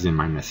synchronizing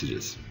my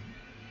messages.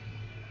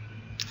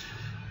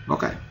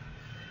 Okay,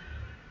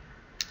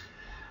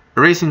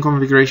 erasing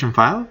configuration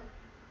file.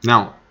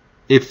 Now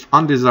if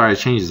undesired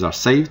changes are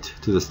saved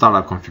to the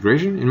startup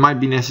configuration, it might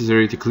be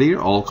necessary to clear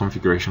all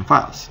configuration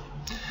files.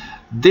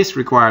 This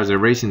requires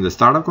erasing the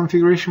startup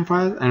configuration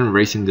file and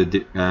erasing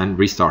and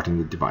restarting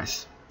the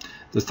device.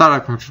 The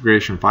startup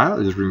configuration file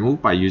is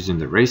removed by using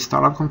the erase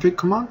startup config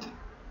command.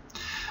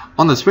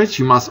 On the switch,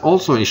 you must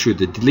also issue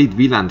the delete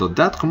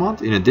VLAN.dat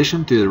command in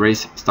addition to the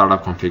erase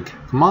startup config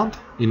command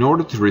in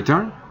order to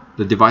return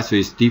the device to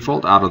its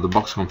default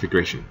out-of-the-box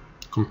configuration,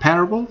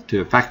 comparable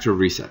to a factory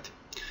reset.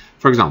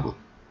 For example,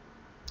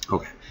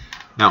 okay,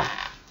 now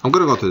I'm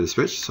going to go to the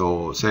switch,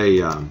 so say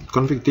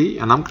config T,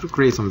 and I'm going to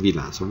create some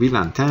VLAN. So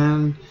VLAN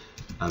 10,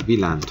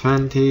 VLAN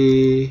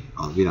 20,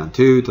 or VLAN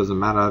 2, doesn't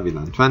matter,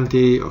 VLAN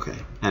 20, okay.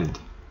 And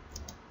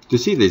to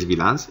see these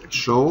VLANs,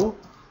 show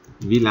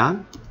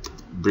VLAN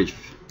brief.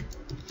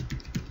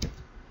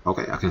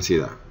 Okay, I can see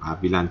that. I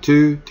have VLAN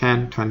 2,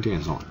 10, 20,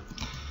 and so on.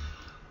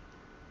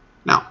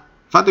 Now,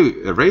 if I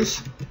do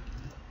erase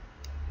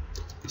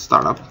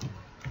startup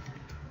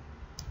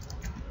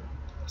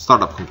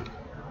config.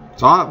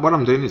 So what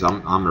I'm doing is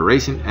I'm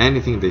erasing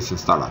anything that's in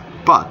startup.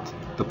 But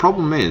the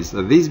problem is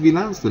that these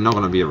VLANs, they're not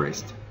going to be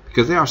erased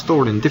because they are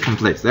stored in different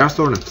places. They are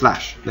stored in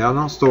flash. They are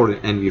not stored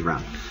in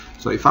NVRAM.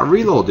 So if I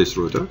reload this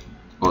router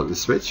or the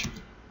switch,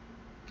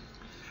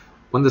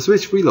 when the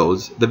switch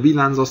reloads, the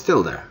VLANs are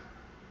still there,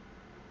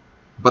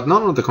 but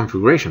none of the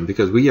configuration,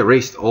 because we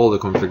erased all the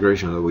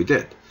configuration that we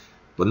did,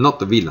 but not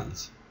the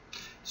VLANs.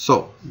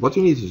 So what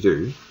you need to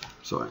do,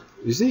 so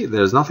you see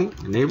there's nothing,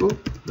 enable,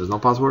 there's no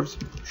passwords,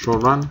 show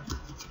run,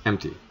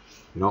 empty,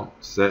 you know,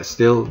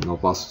 still no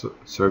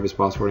service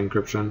password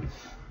encryption,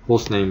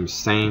 hostname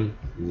same,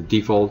 the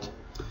default,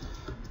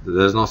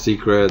 there's no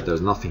secret,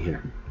 there's nothing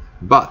here.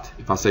 But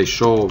if I say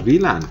show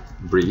VLAN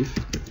brief,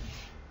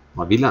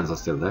 my VLANs are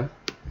still there.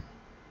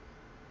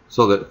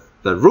 So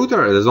the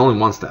router, there's only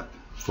one step.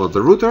 For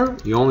the router,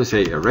 you only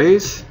say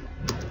erase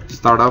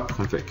startup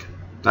config.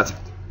 That's it.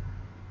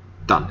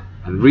 Done.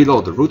 And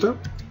reload the router,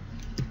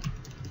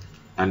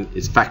 and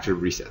it's factory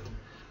reset.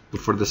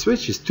 But for the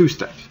switch, it's 2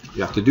 steps.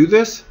 You have to do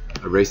this,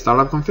 erase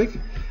startup config,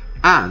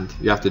 and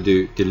you have to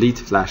do delete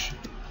flash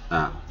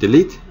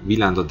delete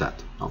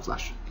VLAN.dat, not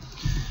flash.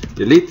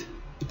 Delete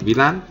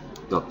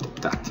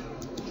VLAN.dat.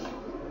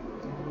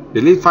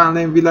 Delete file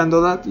name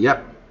VLAN.dat.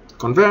 Yep.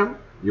 Confirm.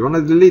 You want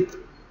to delete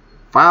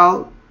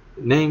file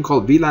name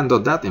called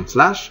VLAN.dat in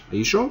flash. Are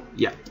you sure?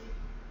 Yeah.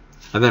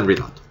 And then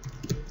reload.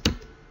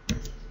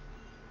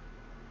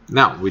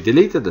 Now we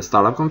deleted the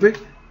startup config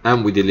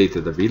and we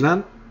deleted the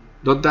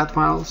VLAN.dat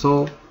file.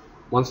 So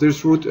once this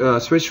switch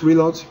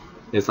reloads,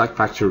 it's like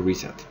factory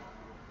reset.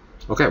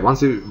 Okay,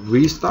 once it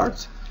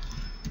restarts,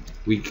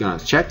 we can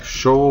check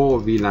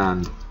show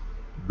VLAN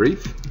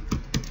brief,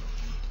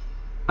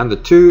 and the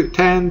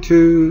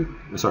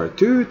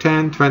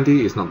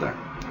 2.10.20 is not there.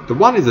 The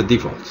 1 is the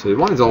default, so the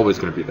 1 is always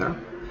going to be there,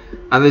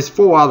 and there's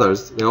 4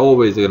 others. They're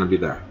always going to be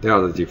there. They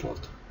are the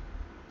default.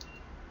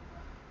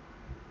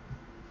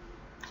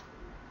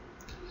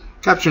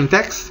 Capturing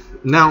text.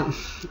 Now,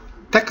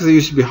 text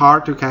used to be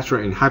hard to capture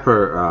in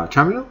Hyper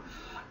Terminal.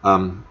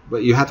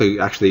 But you have to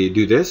actually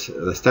do this.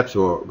 The steps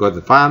will go to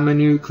the file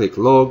menu, click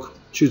log,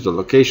 choose the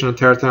location of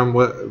TerraTerm,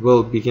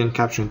 will begin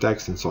capturing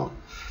text, and so on.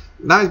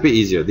 Now it's a bit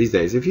easier these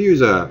days. If you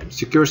use a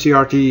secure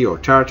CRT or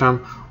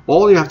TerraTerm,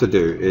 all you have to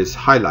do is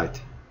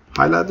highlight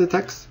the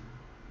text,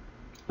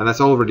 and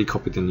that's already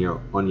copied in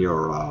on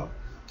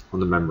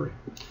the memory.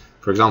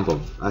 For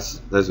example, let's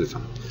do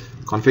some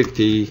config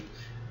t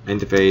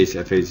interface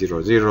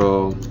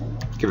fa00,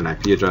 give an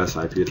IP address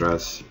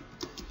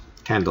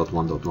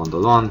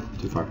 10.1.1.1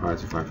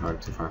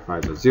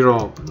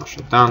 255.255.255.0, not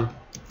shut down.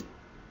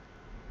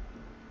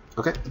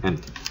 Okay,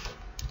 end.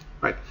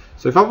 Right.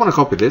 So if I want to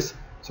copy this,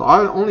 so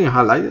I only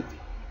highlight it,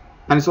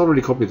 and it's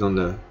already copied on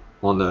the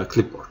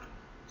clipboard.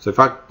 So if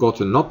I go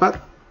to Notepad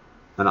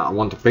and I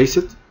want to paste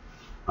it,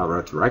 I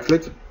have to right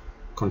click,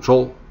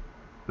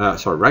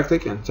 right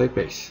click and say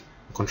paste.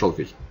 Control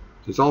V. So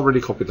it's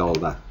already copied all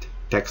that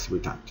text we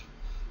typed.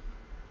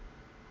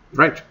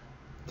 Right.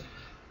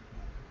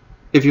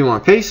 If you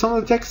want to paste some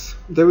of the text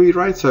that we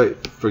write, so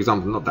for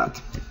example, not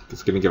that,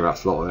 it's going to give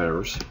us a lot of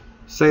errors.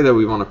 Say that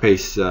we want to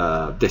paste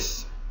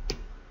this.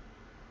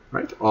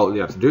 Right. All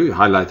you have to do, you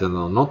highlight it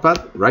on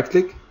Notepad, right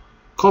click,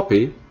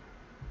 copy,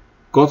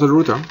 go to the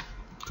router,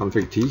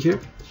 config T here,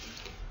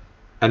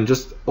 and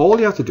just all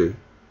you have to do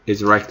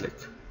is right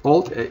click,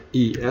 Alt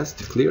ES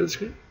to clear the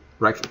screen,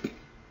 right click.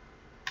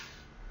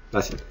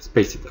 That's it.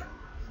 Paste it there.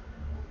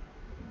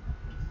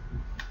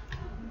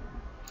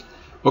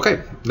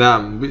 Okay, now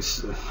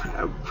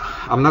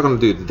I'm not going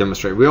to do the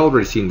demonstration. We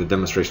already seen the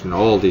demonstration of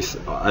all these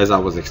as I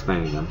was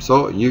explaining them,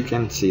 so you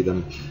can see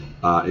them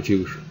if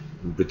you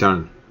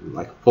return,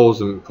 like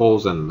pause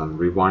and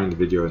rewind the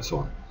video and so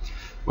on.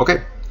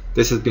 Okay,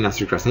 this has been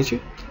Astrid Krasniqi,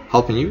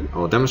 helping you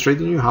or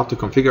demonstrating you how to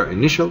configure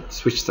initial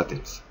switch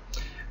settings.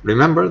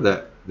 Remember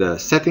that the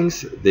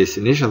settings, this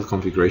initial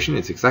configuration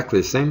is exactly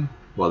the same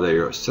whether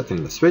you're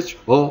setting the switch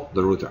or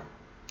the router.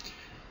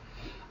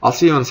 I'll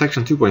see you on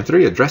section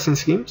 2.3, addressing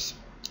schemes.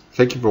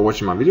 Thank you for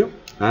watching my video,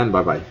 and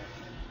bye bye.